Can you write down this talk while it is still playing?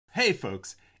Hey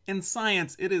folks, in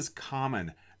science it is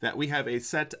common that we have a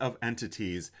set of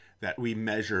entities that we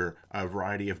measure a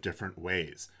variety of different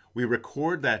ways. We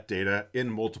record that data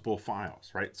in multiple files,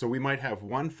 right? So we might have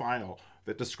one file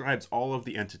that describes all of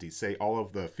the entities, say all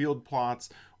of the field plots,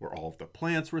 or all of the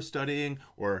plants we're studying,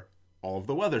 or all of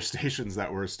the weather stations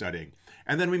that we're studying.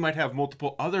 And then we might have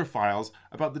multiple other files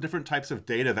about the different types of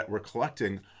data that we're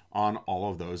collecting on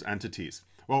all of those entities.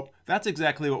 Well, that's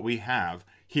exactly what we have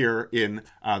here in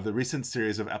the recent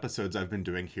series of episodes I've been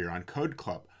doing here on Code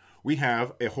Club. We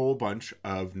have a whole bunch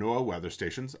of NOAA weather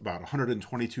stations, about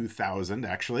 122,000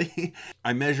 actually.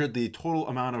 I measured the total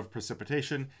amount of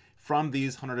precipitation from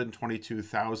these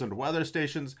 122,000 weather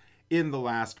stations in the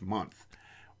last month.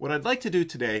 What I'd like to do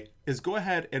today is go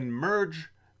ahead and merge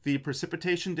the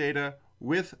precipitation data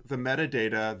with the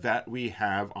metadata that we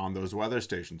have on those weather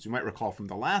stations. You might recall from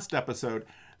the last episode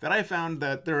that I found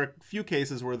that there are a few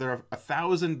cases where there are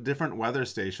 1,000 different weather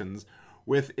stations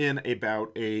within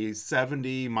about a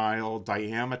 70-mile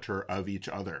diameter of each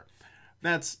other.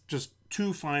 That's just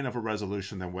too fine of a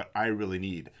resolution than what I really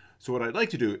need. So what I'd like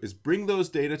to do is bring those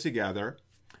data together,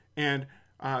 and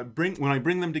when I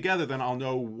bring them together, then I'll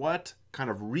know what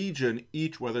kind of region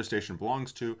each weather station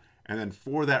belongs to, and then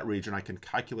for that region I can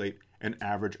calculate an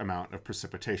average amount of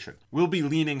precipitation. We'll be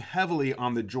leaning heavily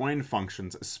on the join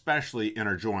functions, especially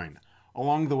inner join.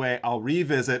 Along the way, I'll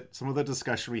revisit some of the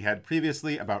discussion we had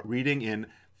previously about reading in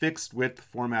fixed width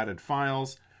formatted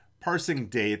files, parsing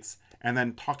dates, and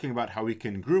then talking about how we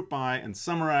can group by and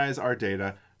summarize our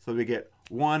data so we get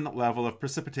one level of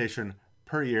precipitation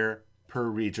per year per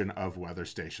region of weather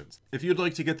stations. If you'd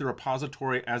like to get the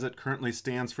repository as it currently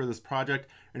stands for this project,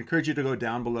 I encourage you to go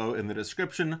down below in the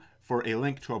description for a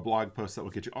link to a blog post that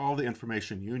will get you all the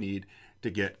information you need to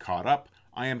get caught up.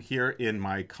 I am here in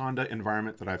my Conda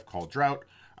environment that I've called Drought.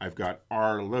 I've got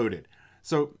R loaded.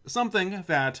 So something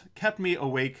that kept me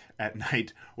awake at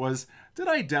night was, did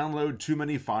I download too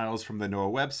many files from the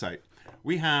NOAA website?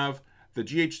 We have the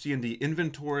GHCND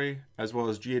inventory as well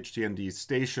as GHCND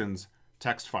stations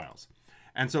text files.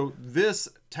 And so this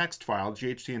text file,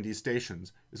 GHCND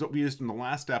stations, is what we used in the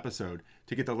last episode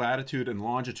to get the latitude and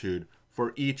longitude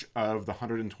for each of the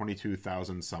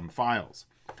 122,000 some files.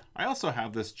 I also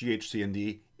have this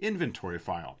GHCND inventory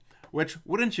file, which,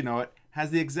 wouldn't you know it,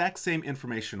 has the exact same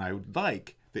information I would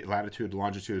like, the latitude,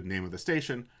 longitude, name of the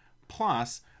station,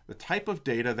 plus the type of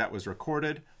data that was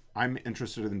recorded. I'm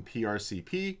interested in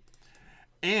PRCP,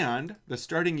 and the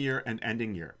starting year and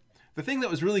ending year. The thing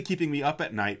that was really keeping me up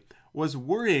at night was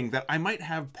worrying that I might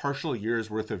have partial years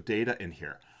worth of data in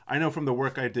here. I know from the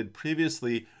work I did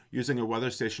previously using a weather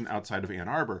station outside of Ann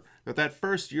Arbor that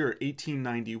first year,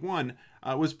 1891,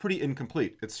 was pretty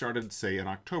incomplete. It started, say, in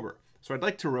October. So I'd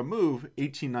like to remove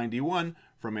 1891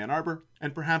 from Ann Arbor,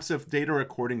 and perhaps if data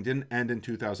recording didn't end in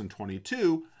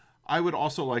 2022, I would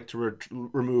also like to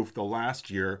remove the last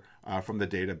year from the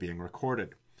data being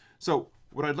recorded. So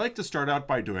what I'd like to start out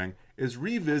by doing is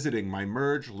revisiting my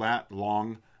merge lat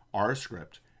long R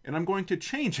script, and I'm going to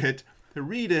change it to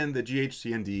read in the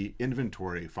GHCND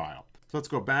inventory file. So let's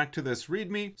go back to this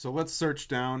README. So let's search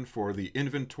down for the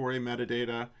inventory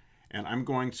metadata, and I'm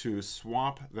going to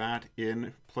swap that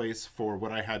in place for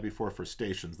what I had before for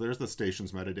stations. There's the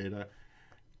stations metadata,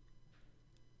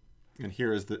 and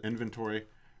here is the inventory.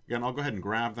 Again, I'll go ahead and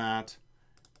grab that,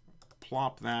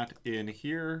 plop that in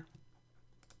here,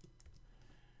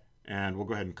 and we'll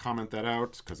go ahead and comment that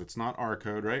out because it's not our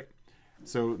code, right?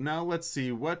 So now let's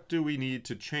see, what do we need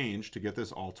to change to get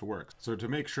this all to work? So to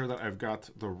make sure that I've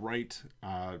got the right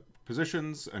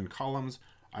positions and columns,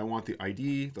 I want the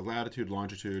ID, the latitude,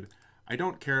 longitude. I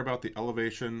don't care about the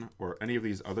elevation or any of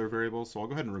these other variables, so I'll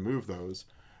go ahead and remove those.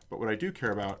 But what I do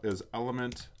care about is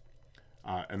element,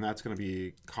 and that's going to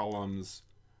be columns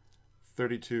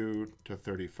 32 to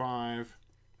 35.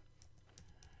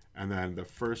 And then the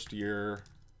first year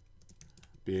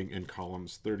being in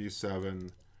columns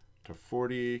 37 to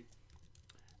 40,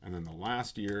 and then the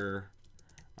last year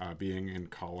being in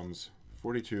columns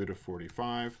 42 to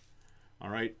 45.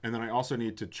 All right, and then I also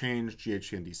need to change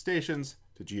GHCND stations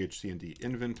to GHCND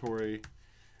inventory.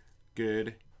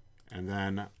 Good, and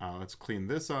then let's clean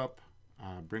this up,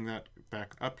 bring that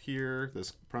back up here,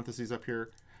 this parentheses up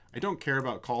here. I don't care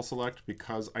about call select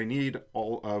because I need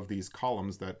all of these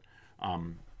columns that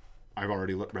I've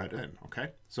already read in,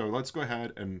 okay? So let's go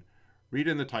ahead and read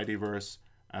in the tidyverse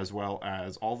as well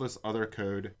as all this other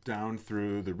code down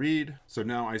through the read. So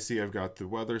now I see I've got the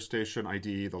weather station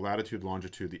ID, the latitude,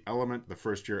 longitude, the element, the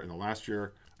first year and the last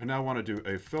year. I now want to do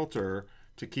a filter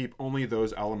to keep only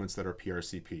those elements that are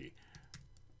PRCP.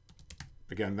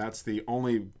 Again, that's the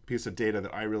only piece of data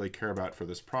that I really care about for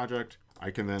this project.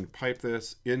 I can then pipe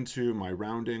this into my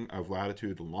rounding of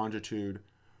latitude and longitude.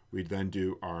 We then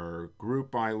do our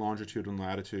group by longitude and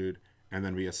latitude, and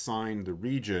then we assign the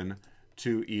region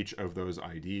to each of those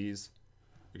IDs.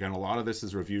 Again, a lot of this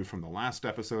is reviewed from the last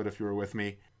episode if you were with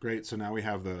me. Great, so now we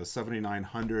have the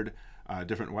 7,900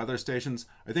 different weather stations.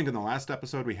 I think in the last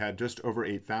episode we had just over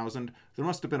 8,000. There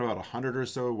must have been about 100 or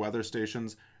so weather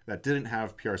stations that didn't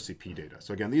have PRCP data.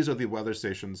 So again, these are the weather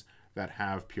stations that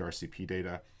have PRCP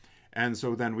data. And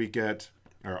so then we get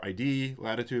our ID,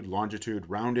 latitude, longitude,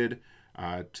 rounded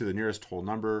to the nearest whole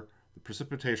number, the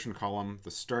precipitation column,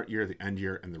 the start year, the end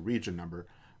year, and the region number.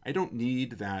 I don't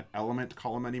need that element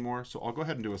column anymore, so I'll go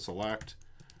ahead and do a select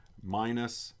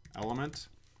minus element.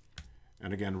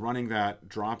 And again, running that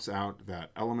drops out that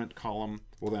element column.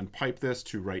 We'll then pipe this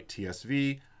to write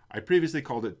TSV. I previously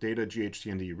called it data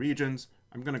GHCND regions.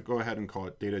 I'm going to go ahead and call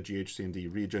it data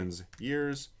GHCND regions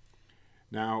years.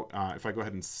 Now, if I go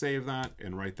ahead and save that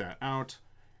and write that out,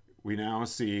 we now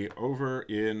see over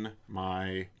in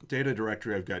my data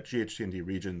directory, I've got GHCND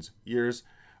regions years.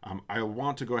 I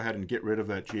want to go ahead and get rid of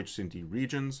that GHCND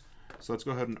regions. So let's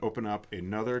go ahead and open up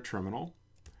another terminal.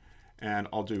 And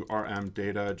I'll do rm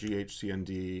data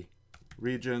GHCND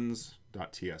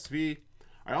regions.tsv.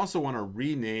 I also want to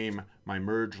rename my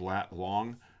merge lat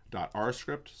long.r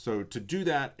script. So to do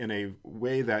that in a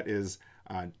way that is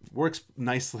works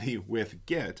nicely with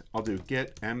Git, I'll do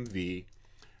git mv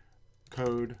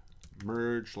code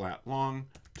merge lat long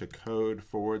to code /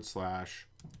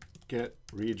 get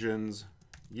regions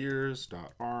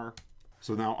years.r.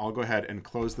 So now I'll go ahead and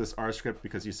close this R script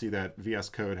because you see that VS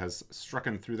Code has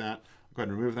strucken through that. I'll go ahead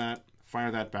and remove that, fire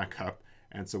that back up.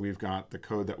 And so we've got the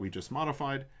code that we just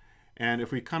modified. And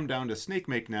if we come down to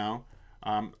snakemake now,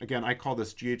 again, I call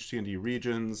this GHCND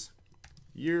regions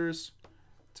years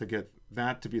to get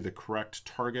that to be the correct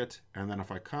target. And then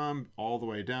if I come all the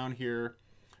way down here,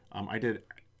 I did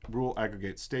rule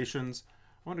aggregate stations.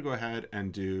 I want to go ahead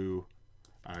and do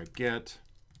get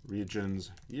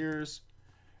regions years.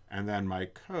 And then my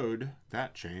code,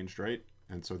 that changed, right?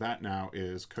 And so that now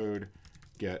is code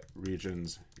get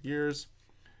regions years.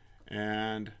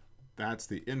 And that's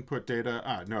the input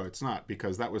data. No, it's not,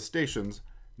 because that was stations.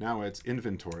 Now it's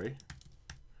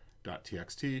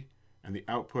inventory.txt. And the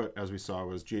output, as we saw,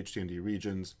 was GHCND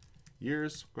regions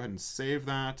years. Go ahead and save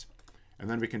that. And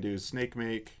then we can do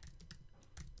snakemake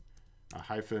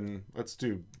hyphen, let's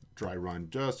do dry run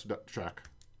just to check.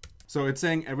 So it's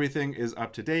saying everything is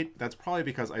up to date. That's probably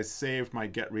because I saved my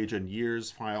get region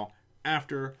years file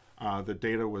after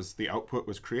the output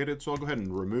was created. So I'll go ahead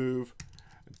and remove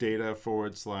data /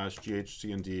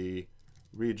 GHCND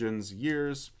regions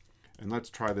years. And let's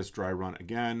try this dry run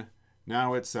again.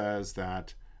 Now it says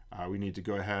that we need to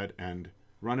go ahead and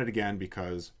run it again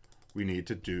because we need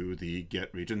to do the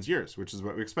get regions years, which is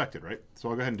what we expected, right? So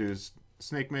I'll go ahead and do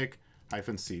snakemake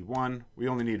 -c1. We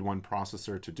only need one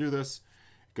processor to do this.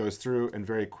 Goes through and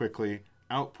very quickly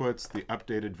outputs the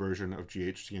updated version of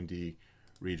GHCND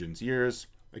regions years.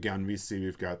 Again, we see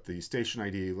we've got the station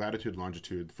ID, latitude,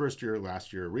 longitude, first year,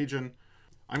 last year, region.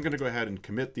 I'm going to go ahead and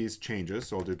commit these changes.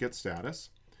 So I'll do git status.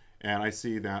 And I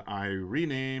see that I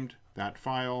renamed that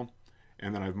file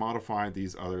and then I've modified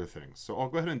these other things. So I'll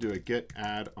go ahead and do a git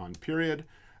add on period.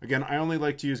 Again, I only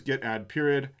like to use git add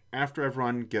period after I've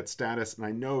run git status and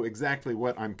I know exactly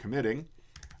what I'm committing.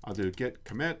 I'll do git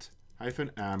commit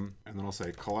 -m, and then I'll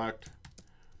say collect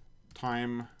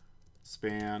time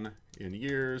span in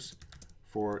years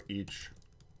for each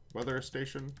weather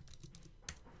station.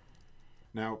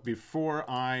 Now, before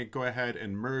I go ahead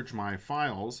and merge my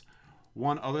files,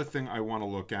 one other thing I want to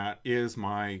look at is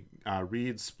my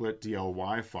read split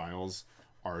DLY files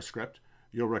R script.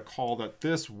 You'll recall that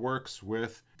this works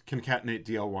with concatenate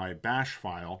DLY bash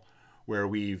file, where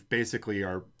we basically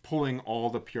are pulling all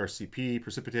the PRCP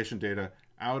precipitation data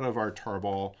out of our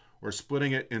tarball. We're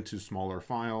splitting it into smaller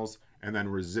files, and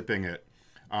then we're zipping it.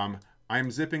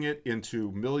 I'm zipping it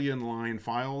into million-line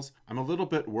files. I'm a little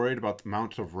bit worried about the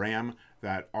amount of RAM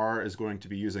that R is going to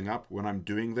be using up when I'm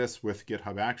doing this with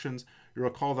GitHub Actions. You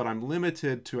recall that I'm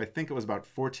limited to, I think it was about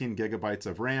 14 gigabytes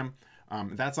of RAM.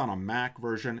 That's on a Mac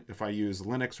version. If I use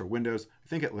Linux or Windows, I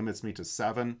think it limits me to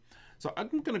 7. So I'm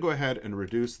going to go ahead and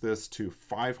reduce this to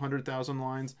 500,000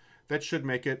 lines. That should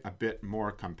make it a bit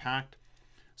more compact.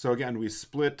 So again, we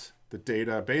split the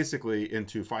data basically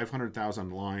into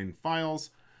 500,000 line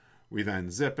files. We then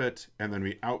zip it, and then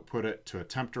we output it to a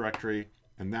temp directory,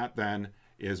 and that then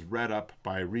is read up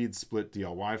by read split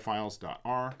DLY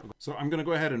files.r. So I'm going to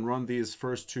go ahead and run these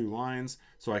first two lines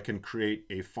so I can create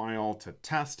a file to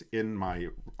test in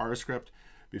my R script.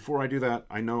 Before I do that,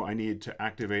 I know I need to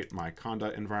activate my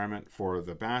conda environment for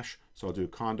the bash. So I'll do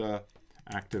conda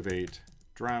activate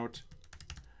drought.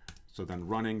 So then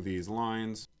running these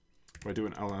lines, if I do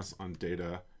an ls on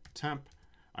data temp,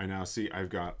 I now see I've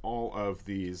got all of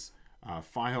these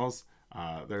files.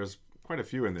 There's quite a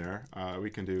few in there. We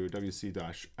can do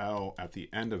wc-l at the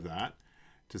end of that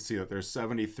to see that there's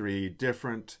 73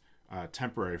 different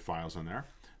temporary files in there.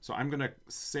 So I'm going to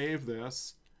save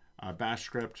this bash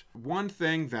script. One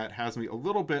thing that has me a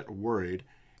little bit worried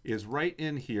is right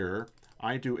in here,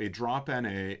 I do a drop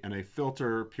NA and a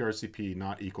filter PRCP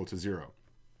not equal to 0.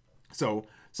 So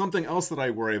something else that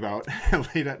I worry about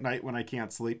late at night when I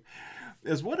can't sleep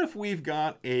is what if we've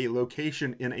got a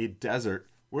location in a desert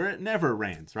where it never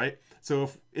rains, right?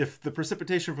 So if the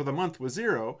precipitation for the month was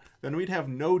 0, then we'd have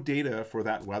no data for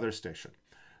that weather station.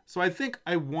 So I think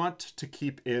I want to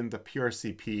keep in the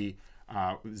PRCP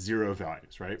 0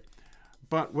 values, right?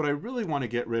 But what I really want to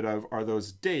get rid of are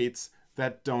those dates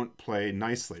that don't play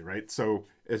nicely, right? So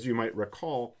as you might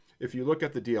recall, if you look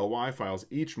at the DLY files,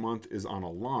 each month is on a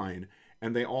line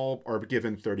and they all are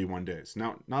given 31 days.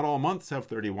 Now, not all months have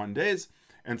 31 days,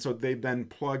 and so they then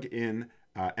plug in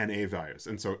NA values.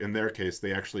 And so in their case,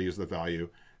 they actually use the value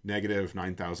negative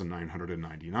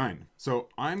 9,999. So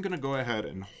I'm going to go ahead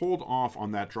and hold off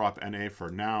on that drop NA for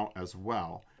now as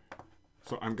well.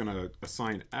 So I'm going to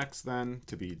assign X then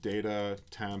to be data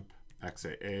temp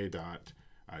xaa.gz.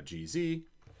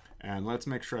 And let's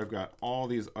make sure I've got all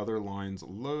these other lines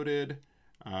loaded,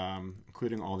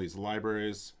 including all these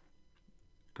libraries.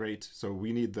 Great. So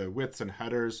we need the widths and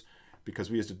headers because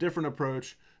we used a different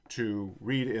approach to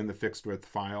read in the fixed width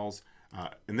files.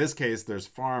 In this case, there's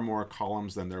far more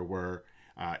columns than there were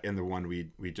in the one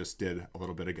we just did a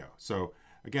little bit ago. So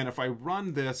again, if I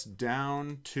run this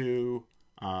down to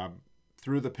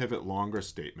through the pivot longer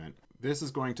statement, this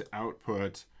is going to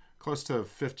output close to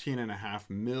 15.5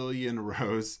 million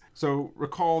rows. So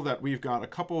recall that we've got a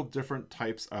couple different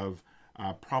types of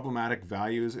problematic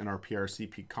values in our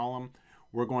PRCP column.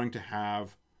 We're going to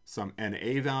have some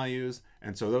NA values,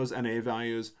 and so those NA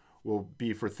values will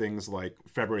be for things like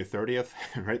February 30th,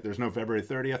 right? There's no February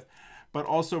 30th, but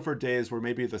also for days where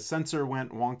maybe the sensor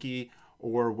went wonky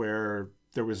or where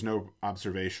there was no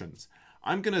observations.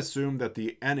 I'm going to assume that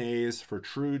the NAs for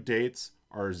true dates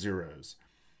are zeros,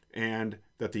 and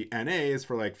that the NAs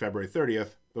for like February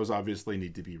 30th, those obviously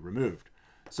need to be removed.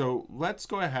 So let's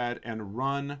go ahead and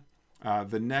run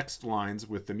the next lines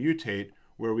with the mutate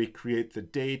where we create the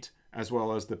date as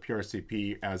well as the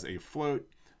PRCP as a float.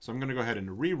 So I'm going to go ahead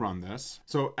and rerun this.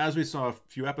 So as we saw a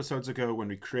few episodes ago when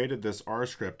we created this R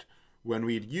script, when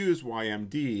we'd use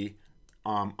YMD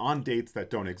on dates that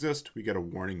don't exist, we get a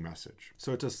warning message.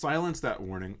 So to silence that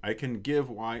warning, I can give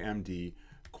YMD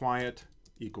quiet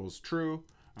equals true.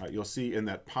 You'll see in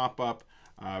that pop-up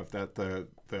that the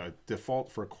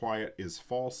default for quiet is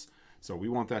false. So we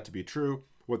want that to be true.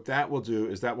 What that will do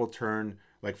is that will turn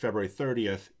like February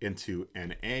 30th into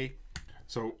NA.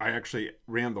 So I actually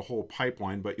ran the whole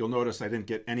pipeline, but you'll notice I didn't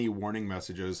get any warning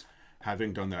messages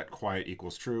having done that quiet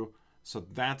equals true. So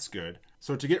that's good.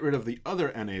 So to get rid of the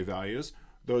other NA values,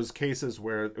 those cases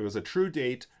where it was a true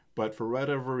date, but for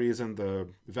whatever reason, the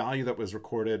value that was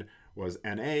recorded was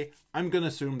NA, I'm going to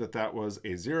assume that that was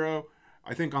a 0.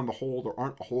 I think on the whole, there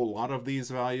aren't a whole lot of these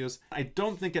values. I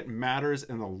don't think it matters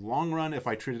in the long run if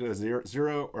I treat it as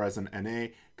 0 or as an NA,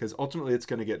 because ultimately it's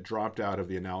going to get dropped out of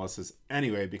the analysis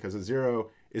anyway, because a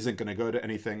 0 isn't going to go to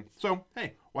anything. So,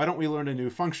 hey, why don't we learn a new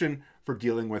function for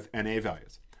dealing with NA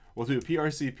values? We'll do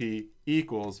PRCP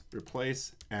equals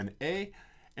replace NA,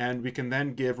 and we can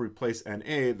then give replace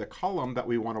NA the column that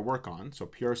we want to work on, so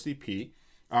PRCP.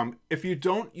 If you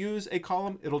don't use a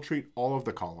column, it'll treat all of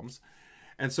the columns.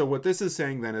 And so what this is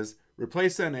saying then is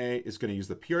replace NA is going to use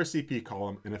the PRCP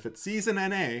column, and if it sees an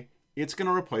NA, it's going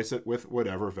to replace it with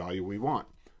whatever value we want.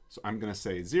 So I'm going to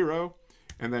say 0,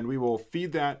 and then we will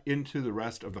feed that into the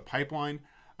rest of the pipeline.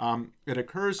 It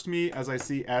occurs to me, as I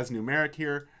see as numeric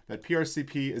here, that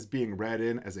PRCP is being read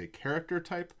in as a character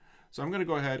type. So I'm going to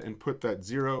go ahead and put that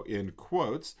 0 in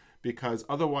quotes, because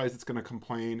otherwise it's going to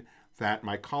complain that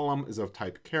my column is of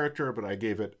type character, but I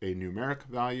gave it a numeric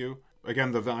value.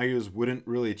 Again, the values wouldn't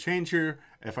really change here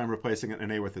if I'm replacing an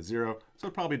NA with a 0, so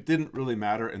it probably didn't really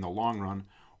matter in the long run.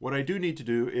 What I do need to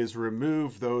do is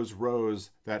remove those rows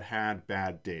that had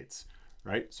bad dates,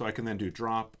 right? So I can then do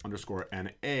drop underscore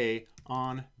NA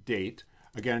on date.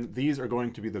 Again, these are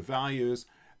going to be the values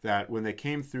that when they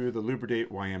came through the lubridate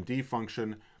YMD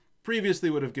function, previously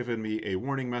would have given me a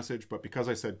warning message, but because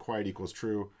I said quiet equals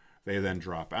true, they then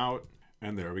drop out,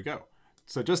 and there we go.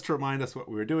 So just to remind us what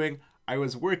we were doing, I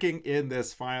was working in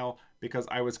this file because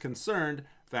I was concerned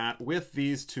that with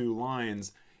these two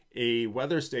lines, a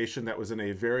weather station that was in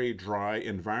a very dry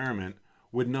environment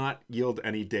would not yield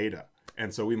any data.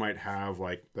 And so we might have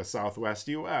like the Southwest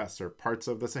US or parts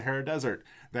of the Sahara Desert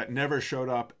that never showed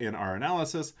up in our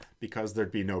analysis because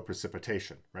there'd be no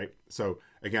precipitation, right? So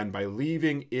again, by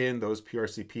leaving in those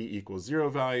PRCP equals 0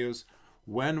 values,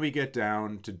 when we get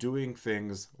down to doing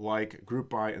things like group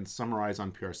by and summarize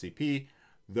on PRCP,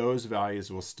 those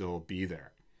values will still be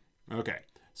there. Okay,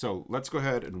 so let's go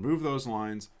ahead and remove those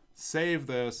lines, save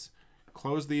this,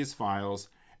 close these files,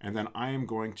 and then I am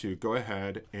going to go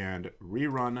ahead and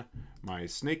rerun my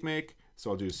snakemake.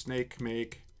 So I'll do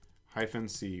snakemake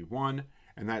 -c1,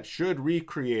 and that should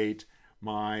recreate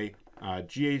my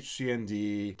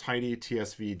ghcnd tidy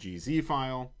tsv.gz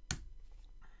file.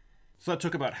 So that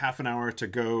took about half an hour to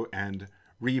go and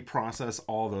reprocess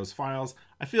all those files.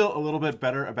 I feel a little bit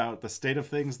better about the state of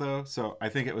things though, so I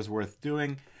think it was worth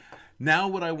doing. Now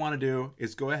what I want to do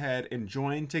is go ahead and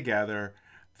join together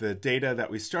the data that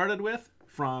we started with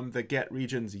from the get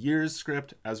regions years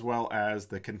script, as well as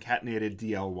the concatenated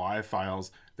DLY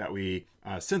files that we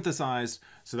synthesized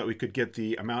so that we could get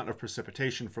the amount of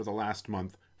precipitation for the last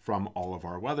month from all of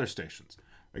our weather stations.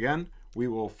 Again, we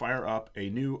will fire up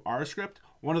a new R script.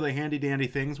 One of the handy dandy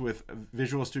things with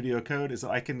Visual Studio Code is that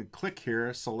I can click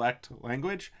here, select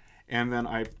language, and then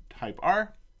I type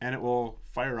R, and it will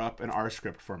fire up an R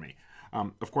script for me.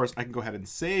 Of course, I can go ahead and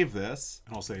save this,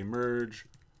 and I'll say merge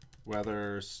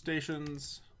weather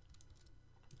stations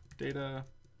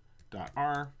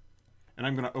data.r, and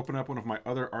I'm going to open up one of my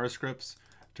other R scripts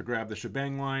to grab the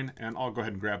shebang line, and I'll go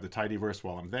ahead and grab the tidyverse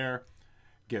while I'm there,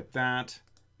 get that,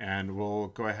 and we'll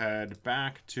go ahead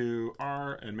back to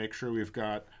R and make sure we've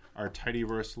got our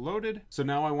tidyverse loaded. So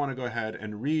now I want to go ahead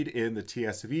and read in the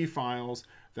TSV files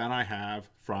that I have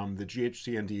from the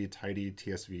ghcnd tidy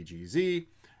tsv.gz,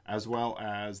 as well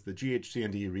as the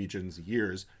ghcnd regions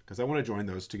years, because I want to join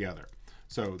those together.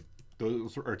 So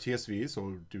those are TSVs, so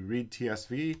we'll do read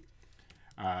TSV,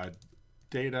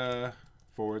 data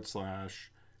 /ghcnd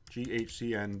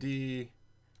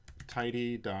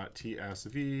tidy.tsv.gz.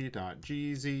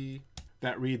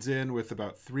 That reads in with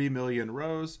about 3 million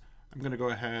rows. I'm going to go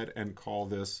ahead and call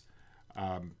this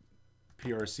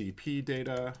PRCP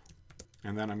data,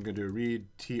 and then I'm going to read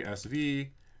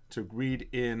TSV to read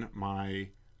in my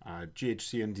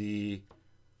ghcnd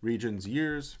regions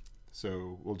years.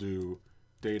 So we'll do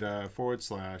data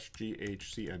 /ghcnd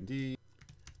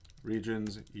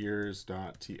regions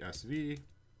years.tsv.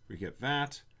 We get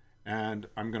that, and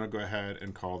I'm going to go ahead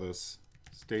and call this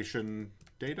station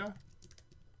data.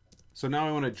 So now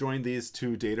I want to join these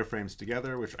two data frames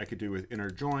together, which I could do with inner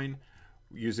join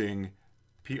using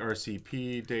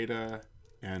PRCP data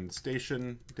and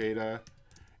station data,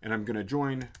 and I'm going to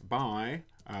join by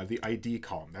the ID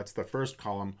column. That's the first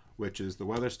column, which is the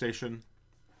weather station.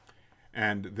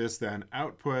 And this then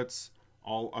outputs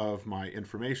all of my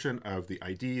information of the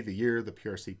ID, the year, the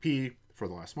PRCP for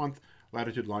the last month,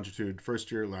 latitude, longitude,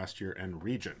 first year, last year, and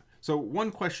region. So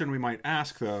one question we might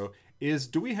ask though is,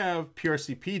 do we have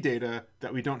PRCP data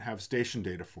that we don't have station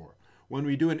data for? When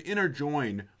we do an inner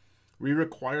join, we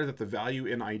require that the value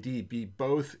in ID be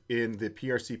both in the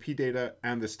PRCP data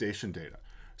and the station data.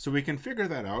 So we can figure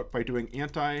that out by doing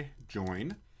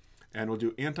anti-join, and we'll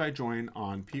do anti-join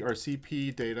on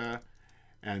PRCP data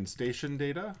and station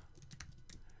data,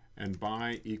 and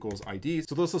by equals ID.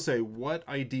 So this will say what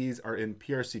IDs are in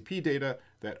PRCP data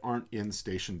that aren't in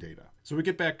station data. So we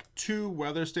get back 2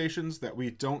 weather stations that we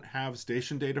don't have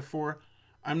station data for.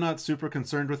 I'm not super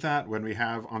concerned with that when we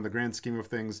have, on the grand scheme of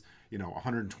things,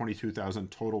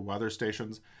 122,000 total weather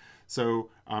stations. So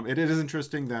it is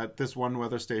interesting that this one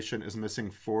weather station is missing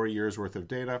 4 years worth of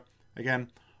data.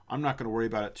 Again, I'm not going to worry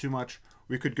about it too much.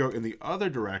 We could go in the other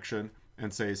direction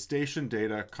and say station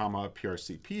data, comma,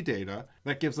 PRCP data.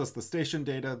 That gives us the station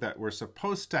data that we're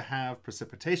supposed to have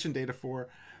precipitation data for,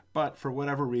 but for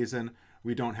whatever reason,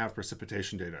 we don't have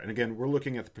precipitation data. And again, we're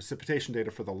looking at the precipitation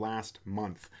data for the last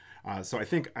month. So I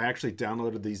think I actually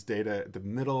downloaded these data at the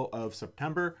middle of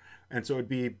September, and so it'd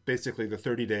be basically the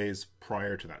 30 days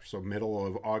prior to that. So middle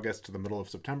of August to the middle of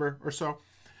September or so.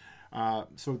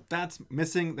 So that's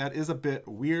missing. That is a bit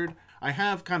weird. I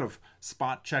have kind of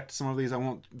spot checked some of these. I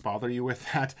won't bother you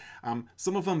with that.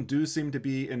 Some of them do seem to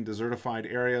be in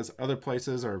desertified areas. Other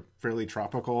places are fairly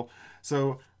tropical.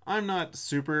 So I'm not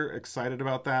super excited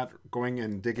about that, going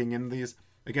and digging in these.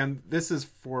 Again, this is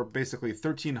for basically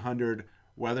 1,300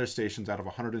 weather stations out of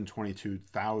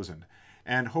 122,000.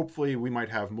 And hopefully we might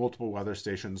have multiple weather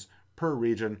stations per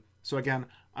region So again,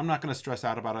 I'm not going to stress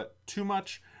out about it too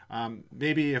much.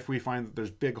 Maybe if we find that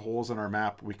there's big holes in our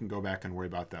map, we can go back and worry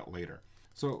about that later.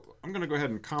 So I'm going to go ahead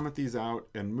and comment these out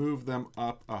and move them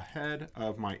up ahead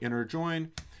of my inner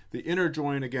join. The inner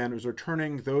join, again, is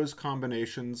returning those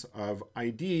combinations of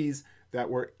IDs that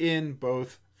were in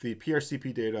both the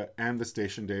PRCP data and the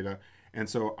station data. And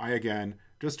so I, again,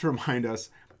 just to remind us,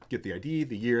 get the ID,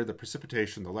 the year, the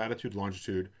precipitation, the latitude,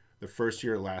 longitude, the first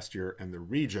year, last year, and the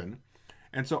region.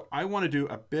 And so I want to do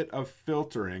a bit of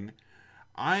filtering.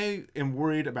 I am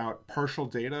worried about partial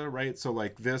data, right? So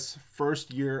like this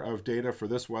first year of data for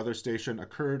this weather station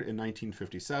occurred in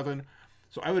 1957.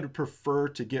 So I would prefer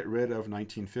to get rid of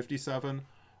 1957.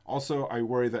 Also, I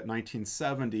worry that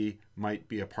 1970 might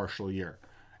be a partial year.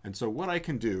 And so what I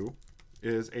can do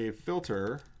is a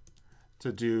filter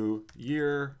to do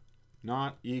year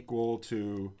not equal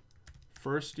to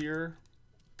first year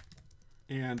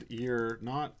and year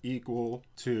not equal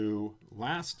to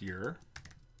last year.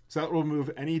 So that will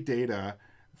remove any data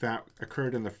that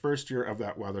occurred in the first year of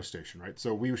that weather station, right?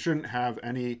 So we shouldn't have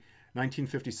any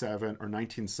 1957 or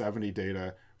 1970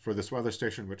 data for this weather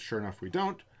station, which sure enough we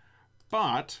don't.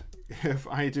 But if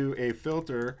I do a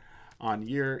filter on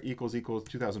year equals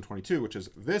 2022, which is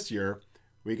this year,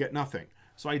 we get nothing.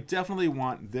 So I definitely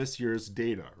want this year's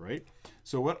data, right?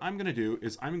 So what I'm going to do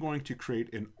is I'm going to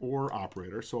create an OR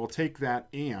operator. So I'll take that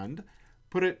and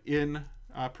put it in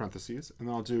parentheses, and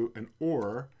then I'll do an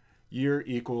OR year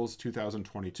equals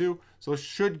 2022. So it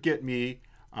should get me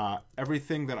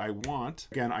everything that I want.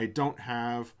 Again, I don't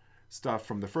have stuff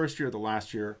from the first year, the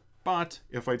last year, but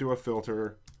if I do a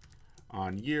filter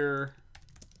on year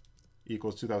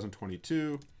equals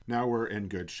 2022, now we're in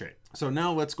good shape. So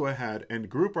now let's go ahead and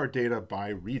group our data by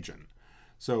region.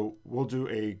 So we'll do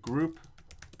a group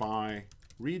by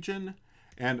region.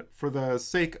 And for the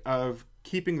sake of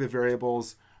keeping the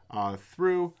variables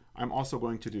through, I'm also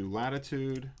going to do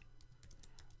latitude,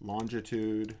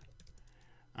 longitude,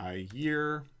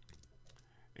 year,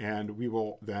 and we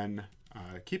will then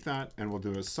keep that, and we'll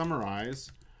do a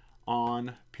summarize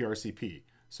on PRCP.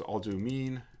 So I'll do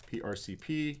mean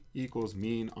PRCP equals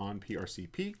mean on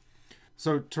PRCP.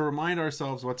 So to remind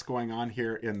ourselves what's going on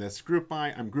here in this group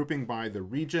by, I'm grouping by the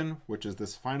region, which is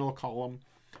this final column,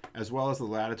 as well as the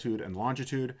latitude and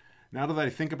longitude. Now that I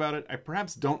think about it, I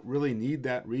perhaps don't really need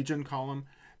that region column,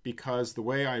 because the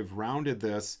way I've rounded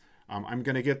this, I'm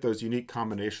going to get those unique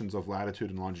combinations of latitude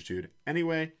and longitude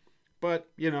anyway, but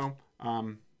you know,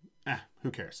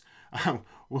 who cares?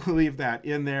 We'll leave that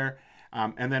in there.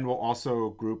 And then we'll also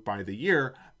group by the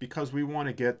year, because we want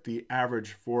to get the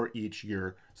average for each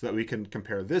year so that we can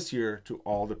compare this year to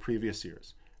all the previous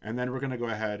years. And then we're going to go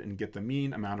ahead and get the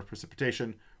mean amount of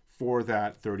precipitation for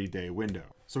that 30-day window.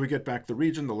 So we get back the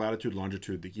region, the latitude,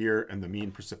 longitude, the year, and the mean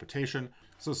precipitation.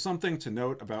 So something to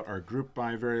note about our group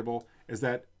by variable is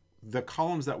that the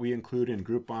columns that we include in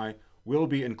group by will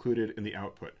be included in the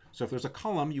output. So if there's a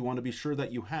column you want to be sure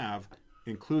that you have,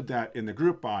 include that in the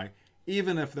group by,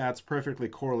 even if that's perfectly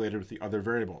correlated with the other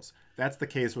variables. That's the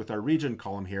case with our region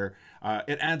column here.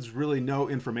 It adds really no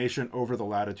information over the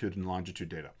latitude and longitude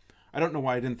data. I don't know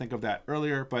why I didn't think of that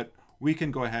earlier, but we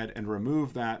can go ahead and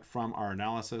remove that from our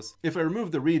analysis. If I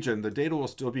remove the region, the data will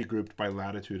still be grouped by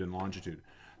latitude and longitude.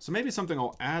 So maybe something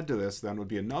I'll add to this then would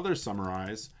be another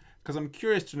summarize, because I'm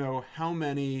curious to know how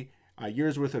many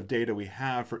years worth of data we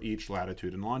have for each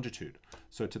latitude and longitude.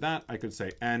 So to that, I could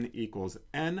say n equals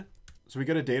n. So we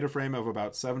get a data frame of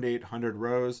about 7,800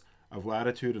 rows of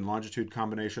latitude and longitude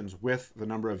combinations with the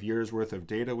number of years worth of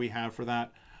data we have for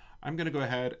that. I'm going to go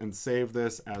ahead and save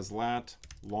this as lat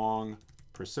long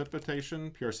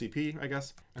precipitation, PRCP, I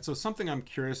guess. And so something I'm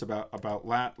curious about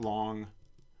lat long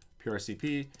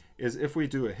PRCP is if we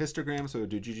do a histogram, so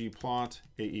do ggplot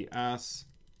AES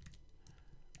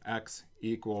x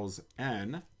equals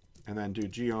n, and then do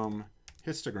geom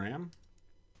histogram.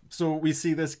 So we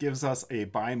see this gives us a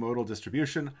bimodal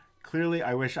distribution. Clearly,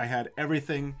 I wish I had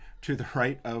everything to the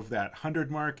right of that 100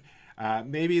 mark.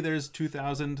 Maybe there's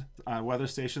 2,000 weather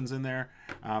stations in there,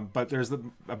 but there's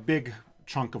a big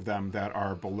chunk of them that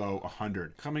are below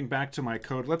 100. Coming back to my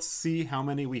code, let's see how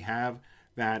many we have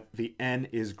that the n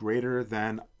is greater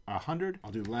than 100.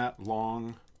 I'll do lat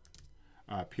long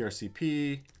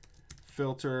PRCP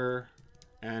filter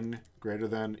n greater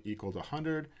than equal to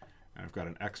 100. And I've got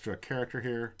an extra character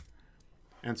here.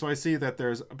 And so I see that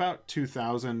there's about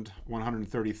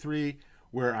 2,133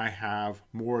 where I have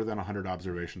more than 100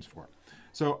 observations for.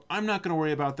 So I'm not going to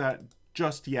worry about that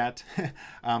just yet.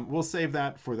 We'll save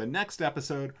that for the next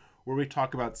episode where we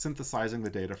talk about synthesizing the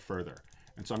data further.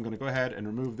 And so I'm going to go ahead and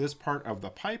remove this part of the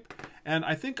pipe. And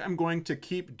I think I'm going to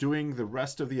keep doing the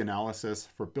rest of the analysis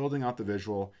for building out the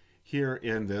visual here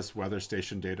in this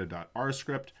weatherstationdata.r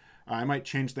script. I might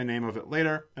change the name of it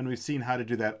later, and we've seen how to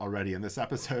do that already in this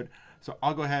episode. So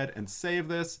I'll go ahead and save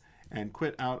this and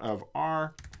quit out of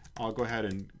R. I'll go ahead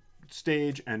and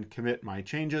stage and commit my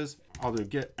changes. I'll do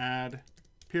git add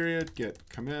period, git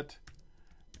commit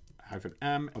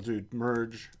 -m. I'll do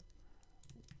merge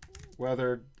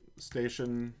weather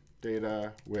station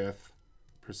data with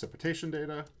precipitation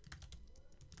data.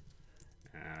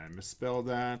 And I misspelled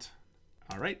that.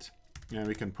 All right, and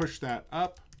we can push that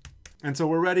up. And so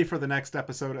we're ready for the next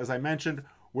episode, as I mentioned,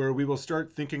 where we will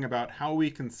start thinking about how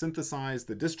we can synthesize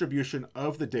the distribution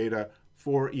of the data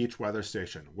for each weather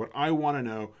station. What I want to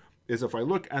know is, if I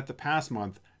look at the past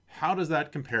month, how does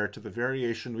that compare to the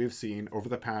variation we've seen over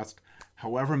the past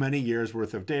however many years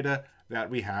worth of data that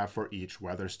we have for each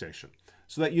weather station?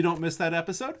 So that you don't miss that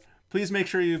episode, please make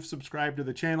sure you've subscribed to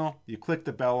the channel, you click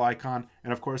the bell icon,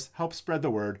 and of course, help spread the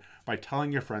word by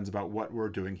telling your friends about what we're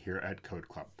doing here at Code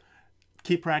Club.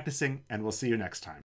 Keep practicing, and we'll see you next time.